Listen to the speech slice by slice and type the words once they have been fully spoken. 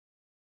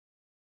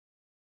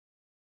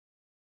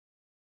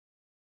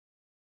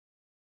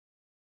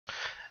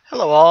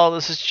Hello all,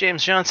 this is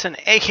James Johnson,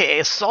 aka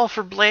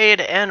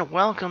Sulfurblade, and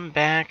welcome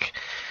back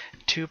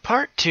to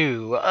part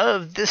 2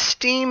 of the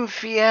Steam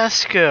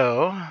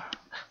Fiasco,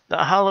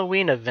 the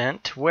Halloween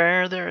event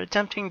where they're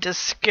attempting to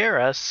scare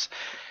us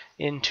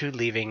into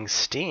leaving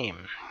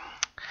Steam.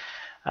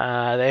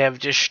 They have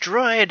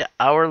destroyed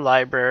our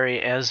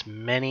library, as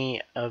many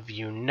of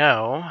you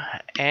know,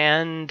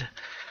 and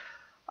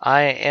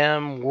I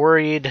am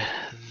worried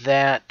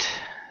that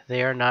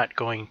they are not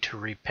going to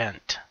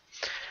repent.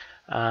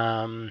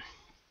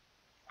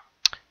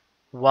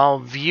 While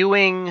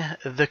viewing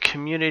the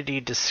community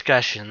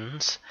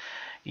discussions,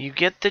 you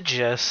get the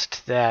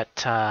gist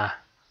that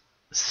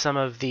some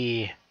of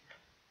the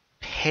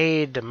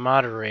paid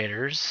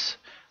moderators,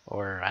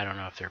 or I don't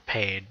know if they're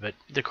paid, but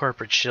the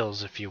corporate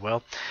shills, if you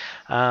will,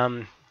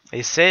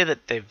 they say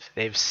that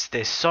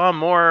they saw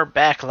more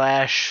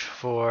backlash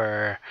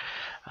for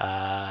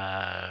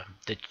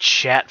the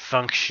chat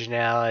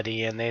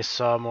functionality, and they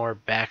saw more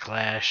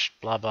backlash,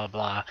 blah blah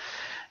blah,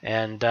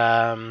 and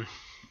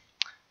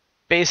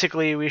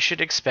basically, we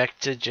should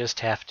expect to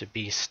just have to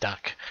be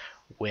stuck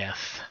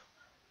with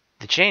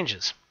the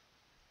changes.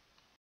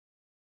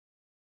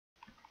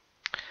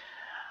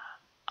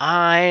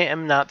 I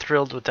am not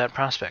thrilled with that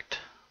prospect.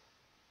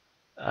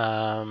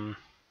 You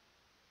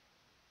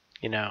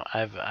know,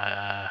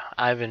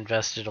 I've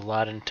invested a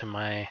lot into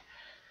my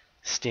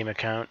Steam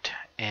account,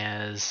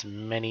 as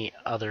many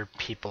other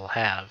people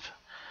have.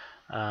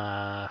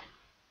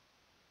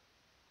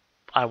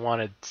 I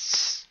wanted,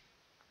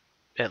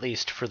 at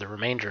least for the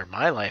remainder of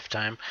my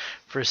lifetime,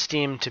 for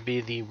Steam to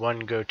be the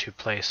one go-to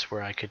place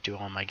where I could do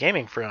all my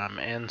gaming from.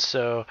 And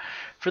so,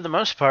 for the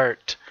most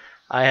part,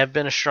 I have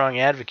been a strong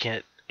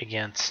advocate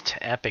against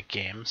Epic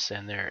Games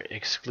and their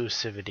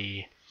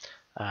exclusivity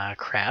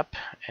crap,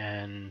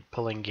 and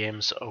pulling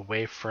games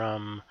away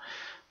from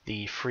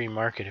the free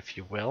market, if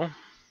you will,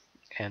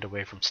 and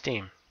away from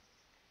Steam.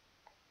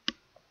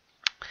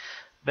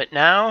 But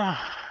now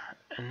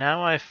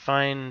I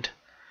find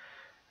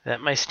that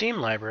my Steam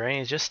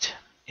library just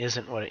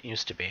isn't what it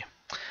used to be.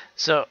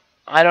 So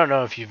I don't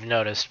know if you've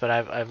noticed, but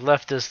I've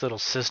left this little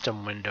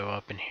system window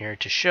up in here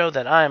to show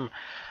that I'm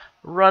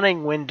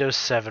running Windows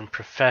 7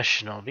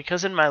 Professional,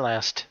 because in my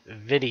last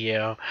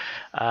video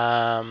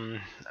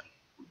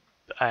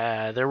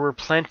there were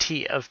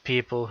plenty of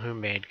people who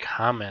made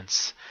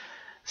comments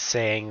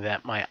saying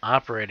that my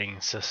operating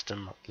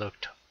system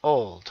looked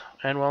old.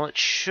 And well, it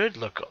should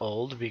look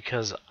old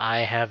because I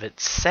have it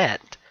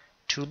set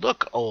to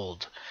look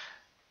old.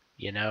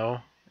 You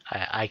know,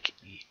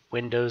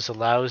 Windows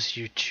allows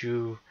you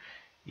to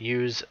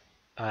use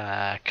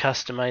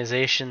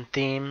customization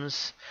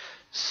themes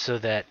so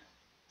that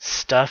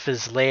stuff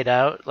is laid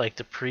out like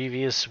the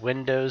previous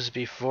Windows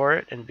before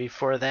it and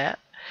before that.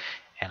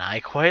 And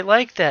I quite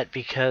like that,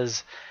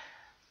 because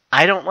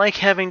I don't like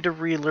having to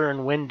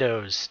relearn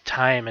Windows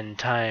time and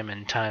time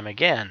and time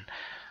again.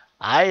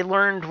 I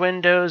learned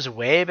Windows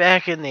way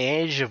back in the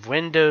age of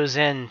Windows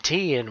NT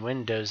and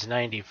Windows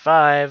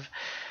 95.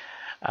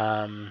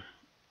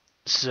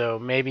 So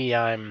maybe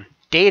I'm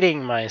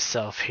dating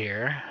myself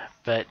here,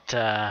 but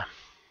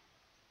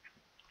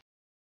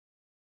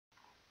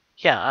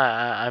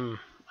yeah,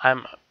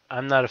 I'm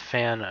not a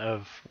fan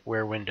of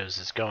where Windows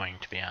is going,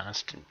 to be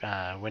honest.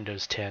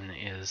 Windows 10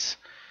 is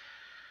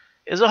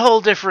a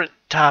whole different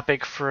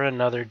topic for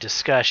another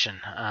discussion.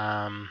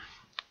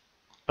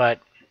 But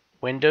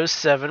Windows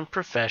 7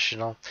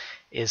 Professional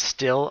is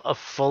still a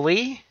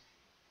fully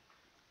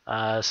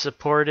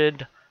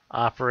supported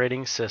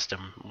operating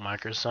system.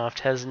 Microsoft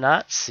has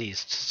not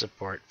ceased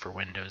support for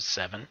Windows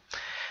 7,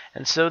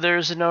 and so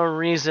there's no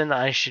reason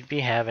I should be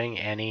having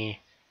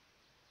any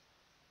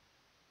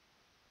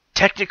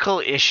technical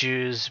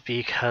issues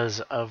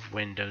because of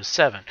Windows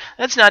 7.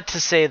 That's not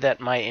to say that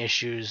my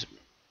issues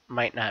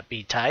might not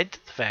be tied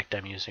to the fact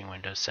I'm using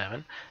Windows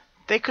 7.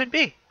 They could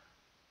be.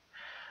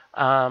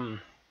 But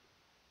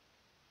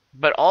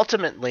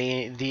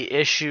ultimately, the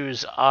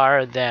issues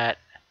are that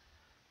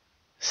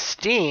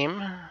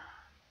Steam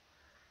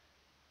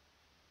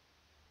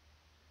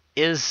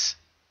is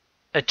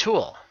a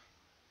tool.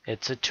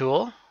 It's a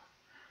tool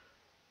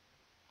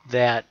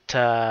that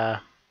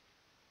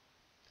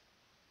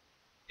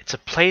it's a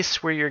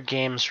place where your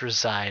games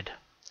reside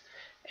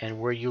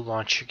and where you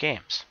launch your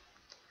games.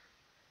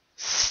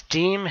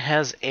 Steam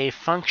has a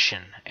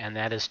function, and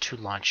that is to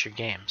launch your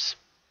games.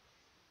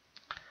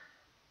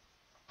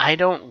 I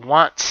don't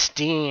want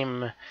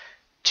Steam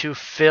to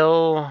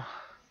fill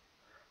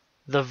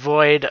the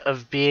void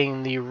of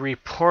being the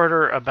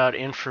reporter about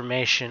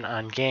information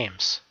on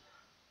games.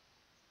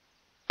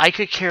 I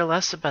could care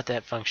less about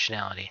that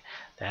functionality.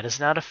 That is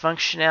not a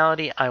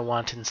functionality I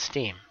want in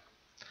Steam.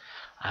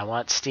 I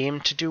want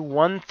Steam to do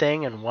one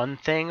thing and one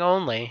thing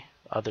only,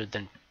 other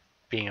than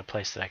being a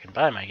place that I can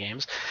buy my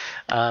games,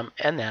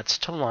 and that's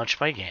to launch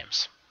my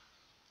games.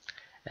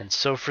 And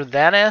so for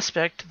that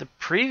aspect, the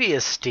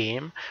previous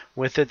Steam,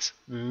 with its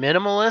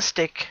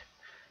minimalistic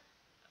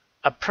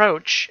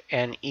approach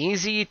and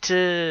easy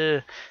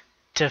to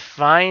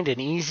find and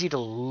easy to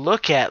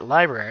look at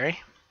library,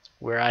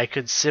 where I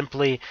could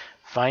simply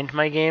find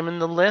my game in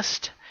the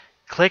list,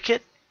 click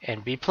it,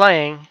 and be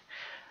playing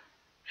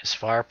is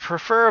far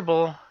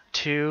preferable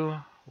to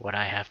what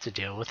I have to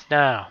deal with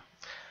now.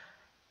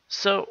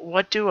 So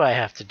what do I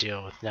have to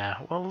deal with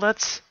now? Well,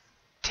 let's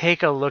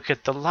take a look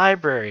at the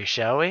library,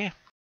 shall we?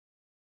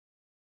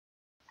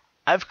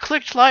 I've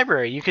clicked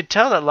library. You could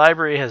tell that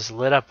library has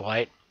lit up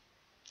white.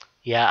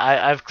 Yeah,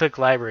 I've clicked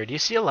library. Do you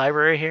see a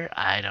library here?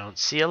 I don't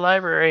see a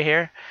library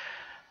here.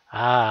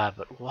 Ah,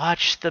 but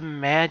watch the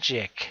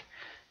magic.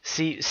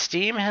 See,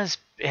 Steam has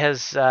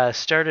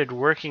started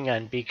working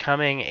on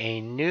becoming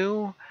a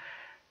new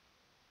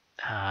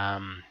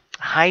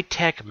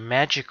high-tech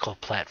magical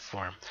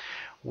platform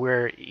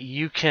where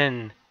you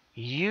can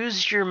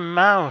use your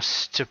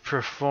mouse to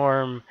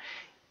perform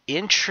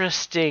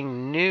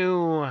interesting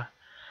new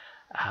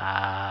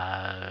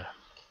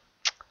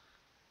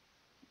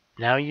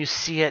now you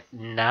see it,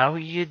 now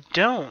you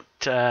don't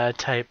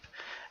type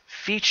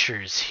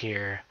features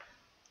here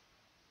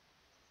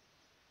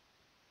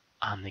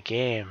on the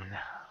game.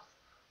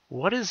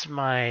 What is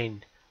my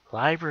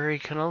library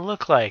gonna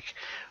look like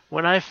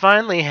when I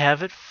finally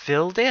have it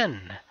filled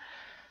in?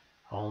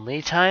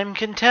 Only time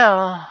can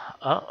tell.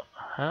 Oh,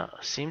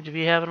 seem to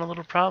be having a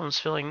little problems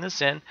filling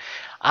this in.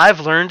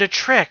 I've learned a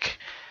trick.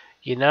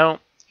 You know,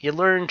 you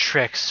learn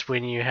tricks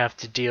when you have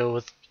to deal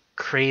with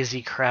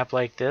crazy crap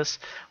like this.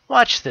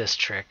 Watch this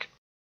trick.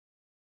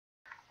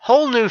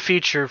 Whole new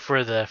feature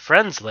for the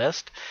friends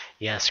list.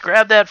 Yes,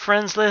 grab that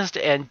friends list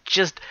and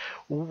just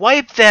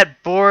wipe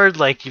that board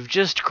like you've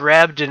just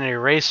grabbed an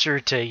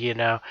eraser to, you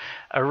know,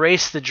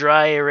 erase the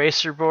dry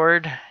eraser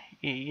board.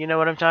 You know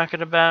what I'm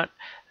talking about?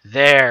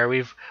 There,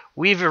 we've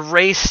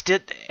erased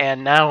it,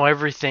 and now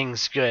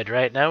everything's good,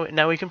 right?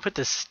 Now we can put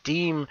the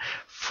Steam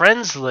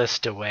friends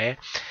list away,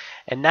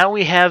 and now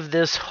we have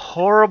this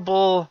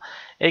horrible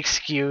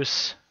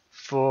excuse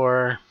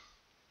for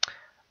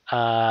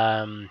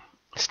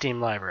Steam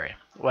library.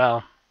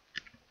 Well,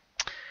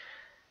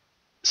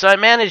 so I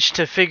managed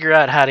to figure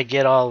out how to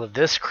get all of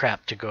this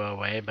crap to go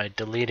away by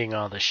deleting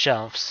all the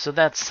shelves, so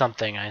that's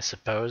something, I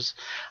suppose.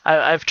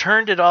 I've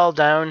turned it all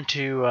down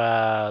to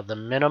the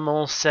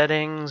minimal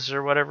settings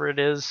or whatever it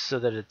is, so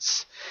that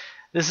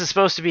this is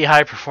supposed to be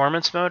high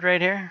performance mode right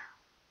here,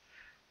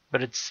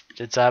 but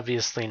it's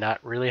obviously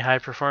not really high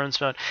performance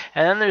mode.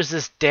 And then there's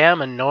this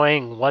damn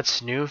annoying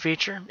what's new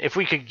feature. If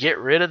we could get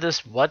rid of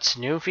this what's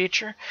new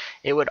feature,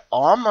 it would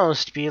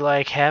almost be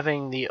like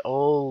having the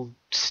old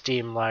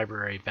Steam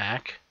library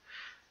back.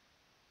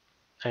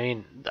 I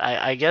mean,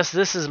 I guess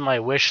this is my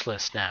wish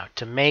list now,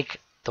 to make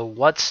the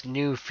what's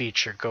new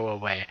feature go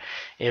away.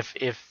 If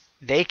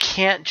they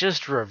can't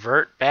just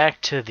revert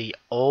back to the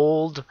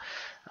old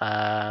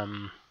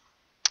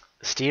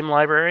Steam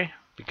library,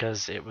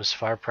 because it was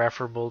far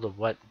preferable to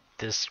what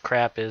this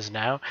crap is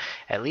now,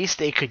 at least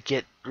they could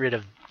get rid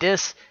of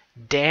this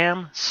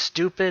damn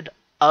stupid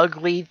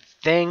ugly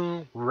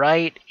thing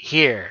right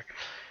here.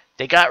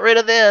 They got rid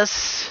of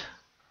this.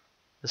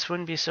 This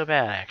wouldn't be so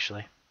bad,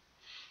 actually.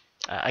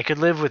 I could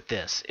live with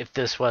this if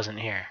this wasn't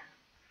here,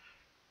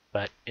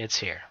 but it's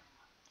here.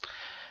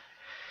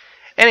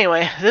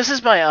 Anyway, this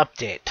is my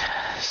update.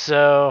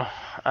 So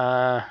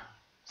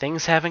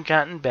things haven't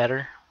gotten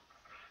better.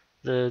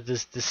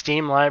 The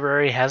Steam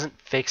library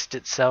hasn't fixed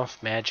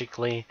itself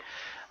magically,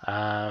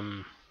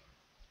 and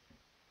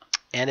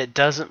it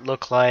doesn't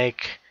look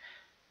like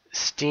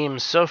Steam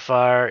so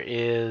far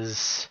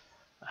is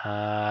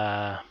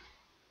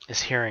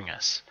hearing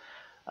us.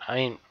 I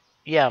mean,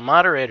 yeah,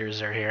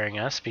 moderators are hearing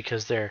us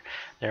because they're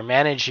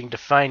managing to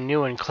find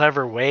new and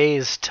clever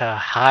ways to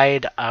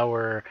hide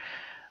our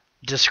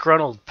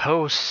disgruntled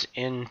posts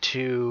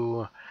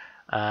into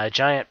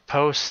giant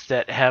posts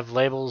that have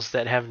labels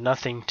that have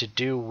nothing to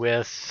do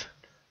with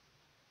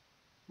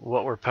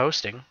what we're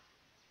posting.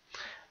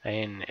 I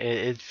mean,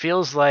 it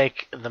feels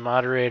like the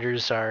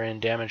moderators are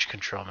in damage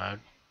control mode,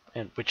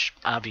 and which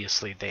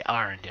obviously they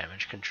are in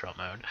damage control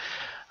mode.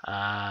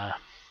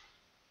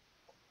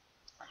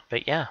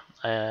 But yeah,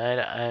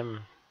 I'm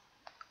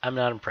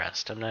not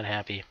impressed. I'm not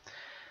happy.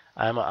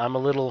 I'm a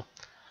little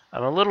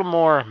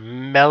more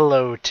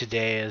mellow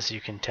today, as you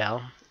can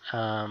tell.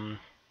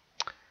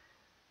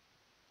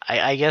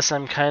 I guess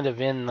I'm kind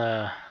of in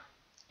the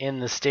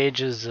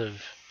stages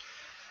of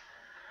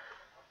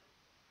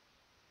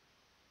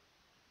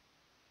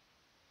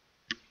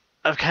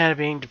kind of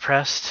being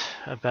depressed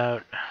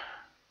about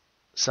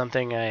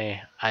something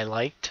I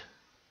liked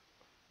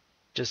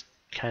just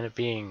kind of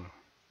being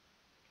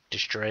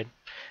destroyed,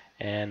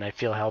 and I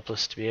feel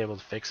helpless to be able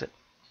to fix it.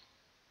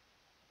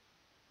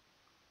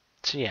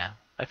 So yeah,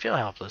 I feel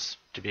helpless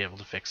to be able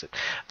to fix it.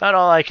 About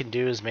all I can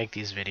do is make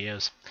these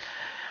videos.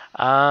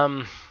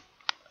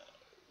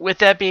 With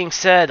that being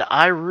said,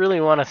 I really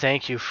want to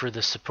thank you for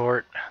the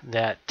support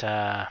that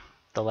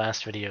the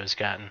last video has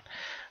gotten.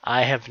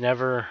 I've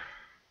never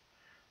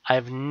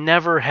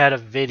had a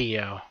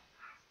video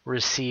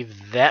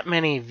receive that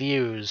many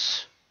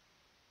views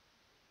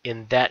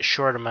in that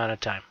short amount of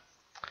time.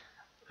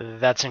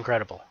 That's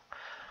incredible.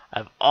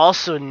 I've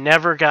also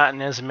never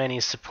gotten as many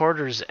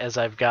supporters as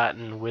I've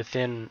gotten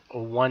within a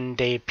 1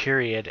 day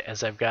period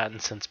as I've gotten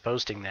since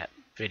posting that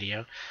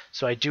video.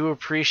 So I do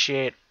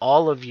appreciate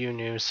all of you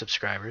new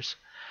subscribers.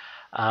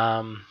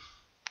 And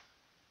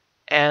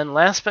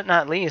last but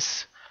not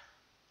least,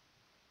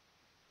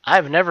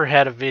 I've never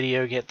had a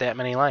video get that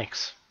many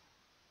likes.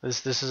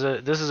 This is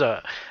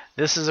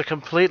a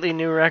completely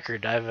new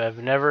record. I've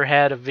never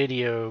had a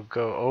video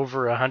go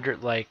over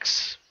 100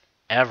 likes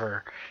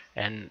ever,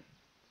 and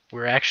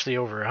we're actually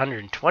over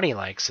 120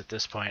 likes at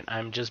this point.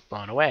 I'm just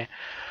blown away.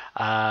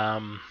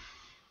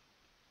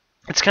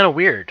 It's kind of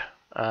weird.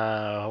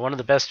 One of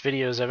the best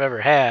videos I've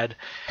ever had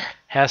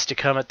has to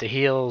come at the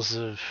heels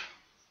of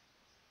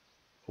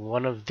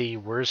one of the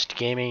worst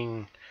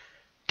gaming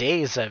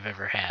days I've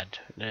ever had.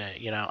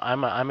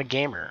 I'm a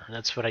gamer.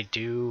 That's what I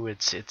do.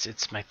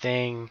 It's my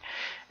thing,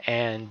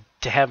 and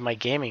to have my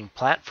gaming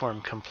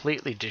platform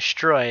completely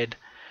destroyed,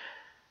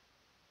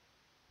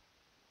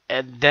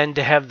 and then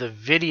to have the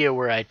video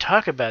where I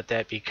talk about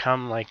that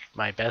become like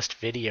my best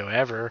video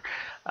ever,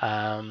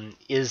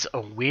 is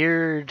a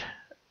weird.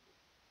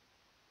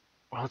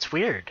 Well, it's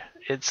weird.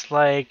 It's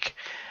like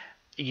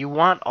you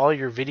want all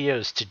your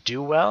videos to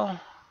do well,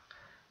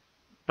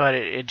 but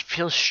it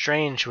feels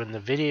strange when the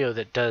video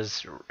that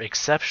does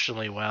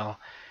exceptionally well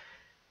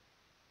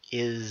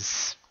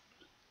is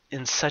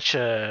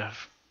for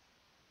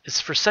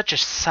such a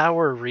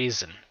sour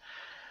reason.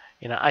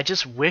 I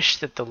just wish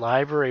that the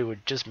library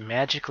would just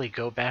magically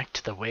go back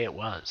to the way it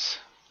was,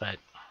 but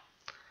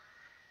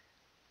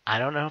I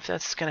don't know if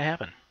that's going to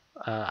happen.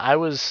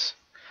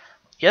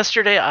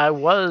 Yesterday I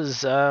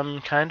was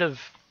kind of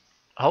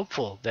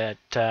hopeful that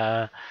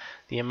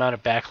the amount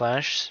of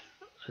backlash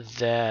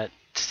that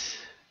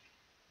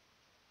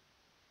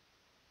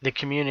the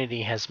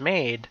community has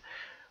made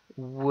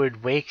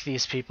would wake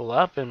these people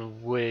up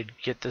and would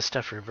get this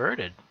stuff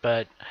reverted,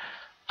 but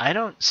I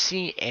don't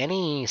see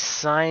any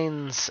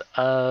signs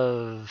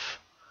of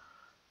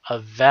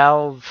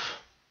Valve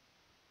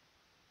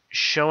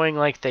showing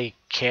like they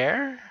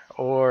care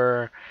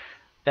or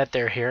that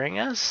they're hearing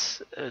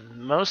us.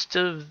 Most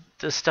of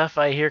the stuff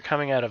I hear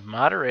coming out of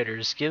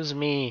moderators gives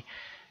me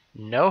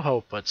no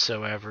hope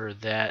whatsoever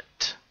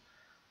that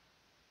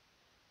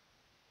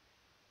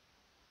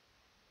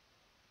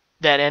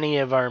any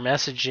of our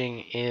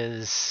messaging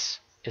is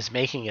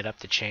making it up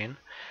the chain.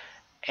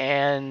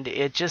 And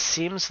it just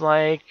seems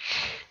like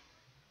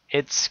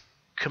it's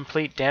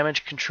complete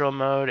damage control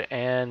mode,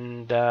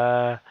 and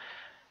they're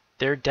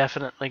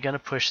definitely going to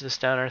push this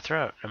down our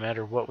throat no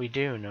matter what we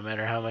do, no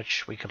matter how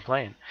much we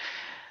complain.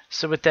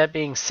 So with that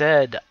being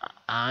said,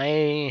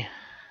 I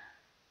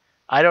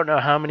don't know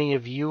how many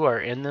of you are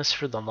in this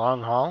for the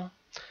long haul,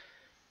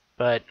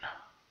 but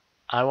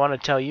I want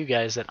to tell you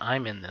guys that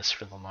I'm in this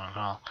for the long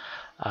haul.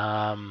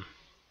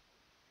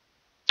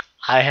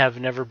 I have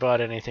never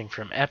bought anything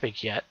from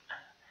Epic yet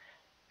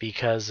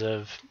because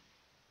of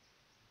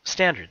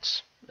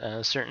standards,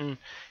 certain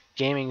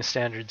gaming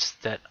standards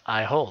that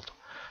I hold.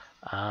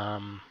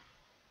 And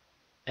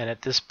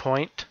at this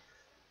point,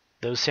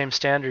 those same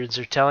standards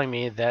are telling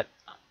me that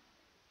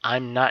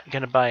I'm not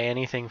going to buy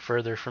anything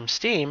further from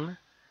Steam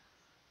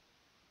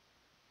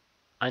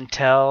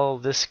until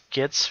this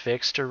gets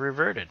fixed or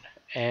reverted.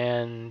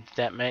 And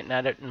that might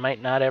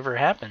not ever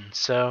happen.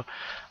 So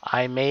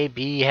I may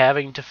be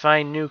having to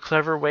find new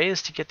clever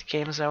ways to get the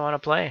games I want to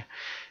play,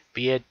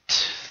 be it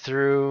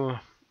through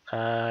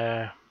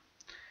GOG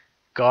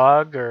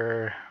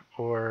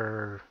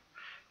or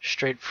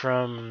straight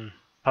from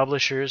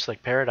publishers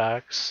like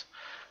Paradox.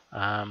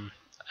 I'm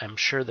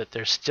sure that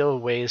there's still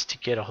ways to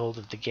get a hold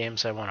of the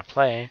games I want to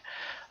play.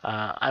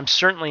 I'm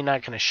certainly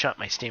not going to shut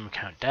my Steam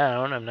account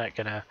down. I'm not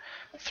going to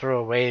throw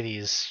away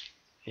these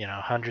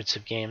hundreds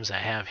of games I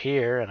have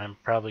here, and I'm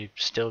probably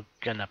still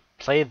going to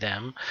play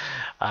them,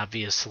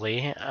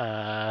 obviously.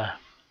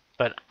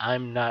 But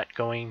I'm not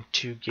going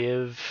to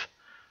give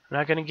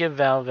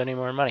Valve any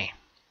more money.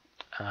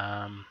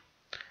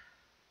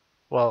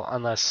 Well,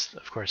 unless,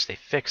 of course, they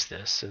fix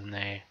this and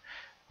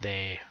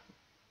they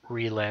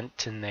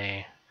relent and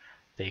they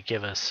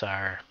give us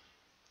our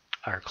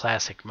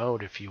classic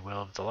mode, if you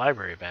will, of the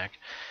library back.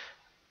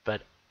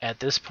 But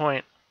at this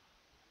point,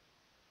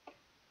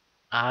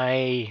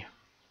 I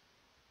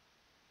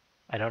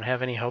don't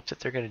have any hope that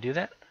they're going to do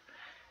that,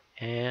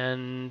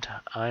 and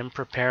I'm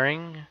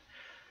preparing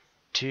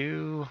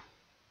to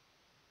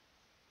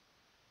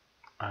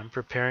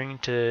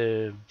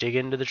dig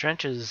into the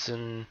trenches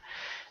and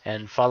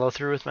follow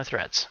through with my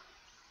threats.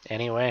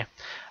 Anyway,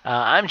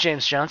 I'm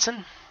James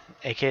Johnson,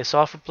 aka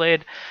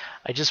Sulfurblade.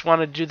 I just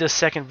wanted to do this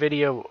second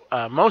video,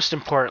 most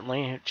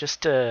importantly,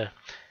 just to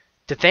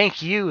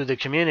thank you, the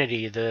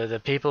community,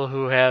 the people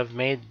who have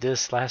made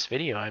this last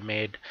video I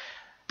made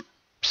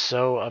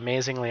so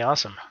amazingly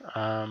awesome.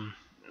 I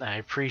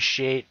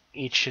appreciate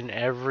each and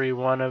every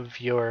one of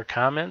your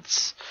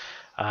comments,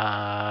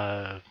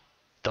 the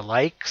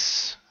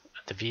likes,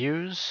 the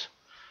views.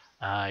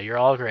 You're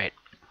all great.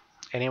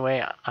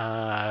 Anyway,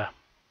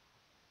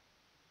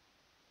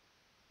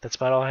 that's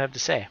about all I have to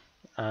say.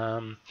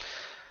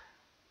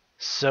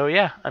 So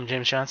yeah, I'm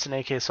James Johnson,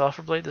 aka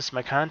Sulfurblade. This is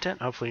my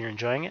content. Hopefully you're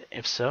enjoying it.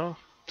 If so,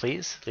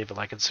 please leave a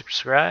like and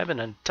subscribe. And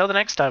until the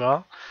next time,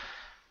 all,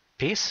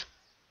 peace.